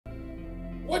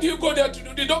What do you go there to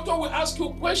do? The doctor will ask you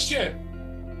a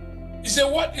question. He said,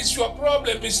 what is your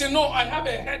problem? He said, no, I have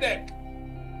a headache.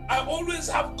 I always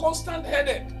have constant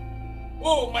headache.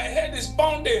 Oh, my head is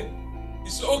pounding. He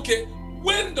said, okay,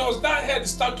 when does that head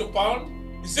start to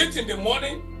pound? Is it in the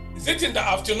morning? Is it in the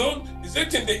afternoon? Is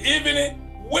it in the evening?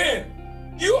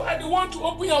 When? You are the one to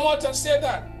open your mouth and say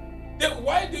that. Then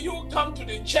why do you come to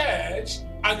the church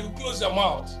and you close your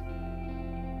mouth?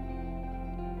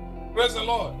 Praise the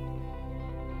Lord.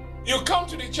 You come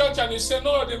to the church and you say,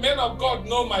 no, the men of God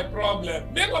know my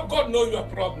problem. Men of God know your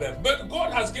problem, but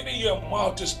God has given you a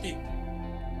mouth to speak.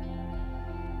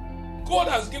 God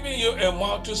has given you a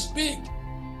mouth to speak.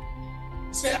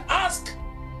 He said, ask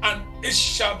and it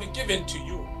shall be given to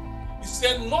you. He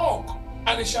said, knock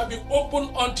and it shall be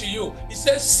opened unto you. He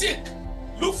said, seek,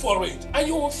 look for it and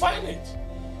you will find it.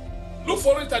 Look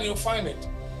for it and you'll find it.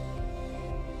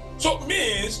 So it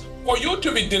means for you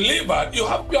to be delivered, you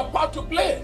have your part to play.